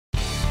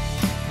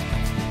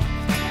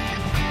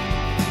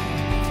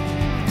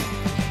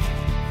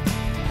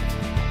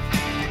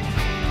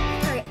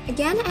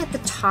again, at the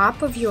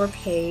top of your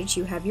page,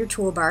 you have your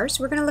toolbars.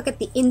 We're going to look at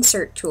the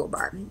Insert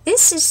toolbar.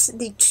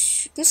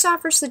 This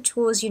offers the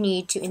tools you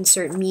need to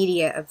insert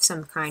media of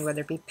some kind,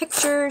 whether it be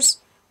pictures,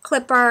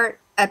 clip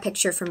art, a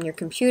picture from your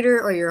computer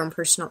or your own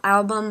personal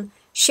album,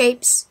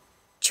 shapes,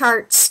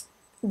 charts,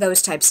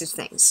 those types of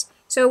things.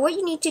 So what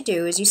you need to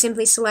do is you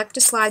simply select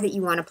a slide that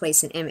you want to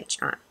place an image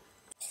on.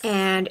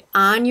 And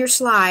on your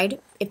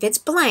slide, if it's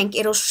blank,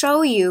 it'll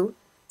show you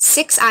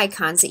 6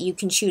 icons that you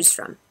can choose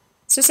from.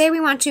 So say we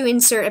want to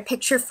insert a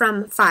picture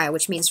from file,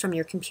 which means from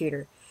your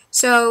computer.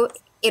 So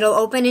it'll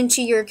open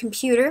into your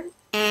computer,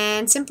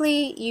 and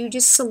simply you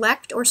just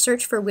select or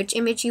search for which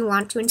image you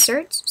want to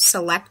insert,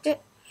 select it,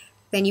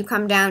 then you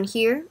come down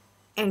here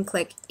and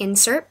click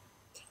Insert.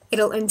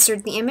 It'll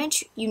insert the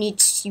image. You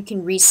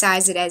can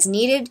resize it as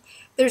needed.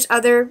 There's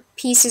other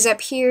pieces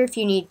up here if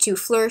you need to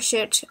flourish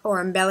it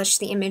or embellish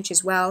the image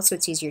as well, so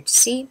it's easier to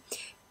see.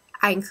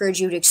 I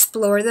encourage you to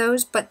explore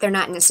those, but they're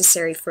not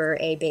necessary for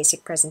a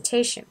basic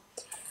presentation.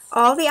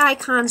 All the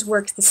icons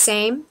work the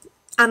same.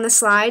 On the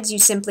slides, you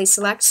simply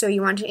select, so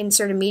you want to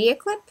insert a media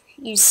clip,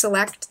 you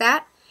select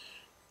that,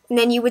 and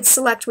then you would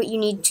select what you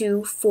need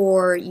to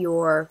for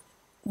your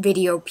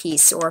video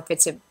piece, or if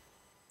it's a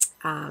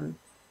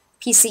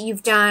piece that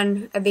you've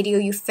done, a video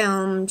you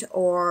filmed,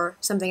 or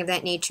something of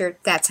that nature,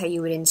 that's how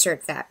you would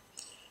insert that.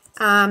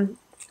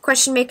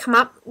 Question may come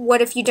up,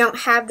 what if you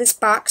don't have this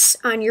box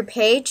on your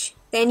page?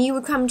 Then you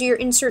would come to your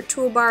Insert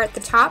toolbar at the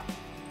top.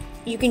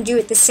 You can do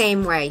it the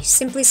same way.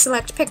 Simply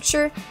select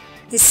Picture,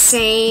 the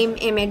same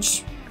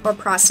image or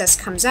process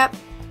comes up,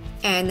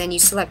 and then you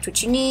select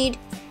what you need,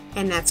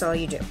 and that's all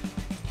you do.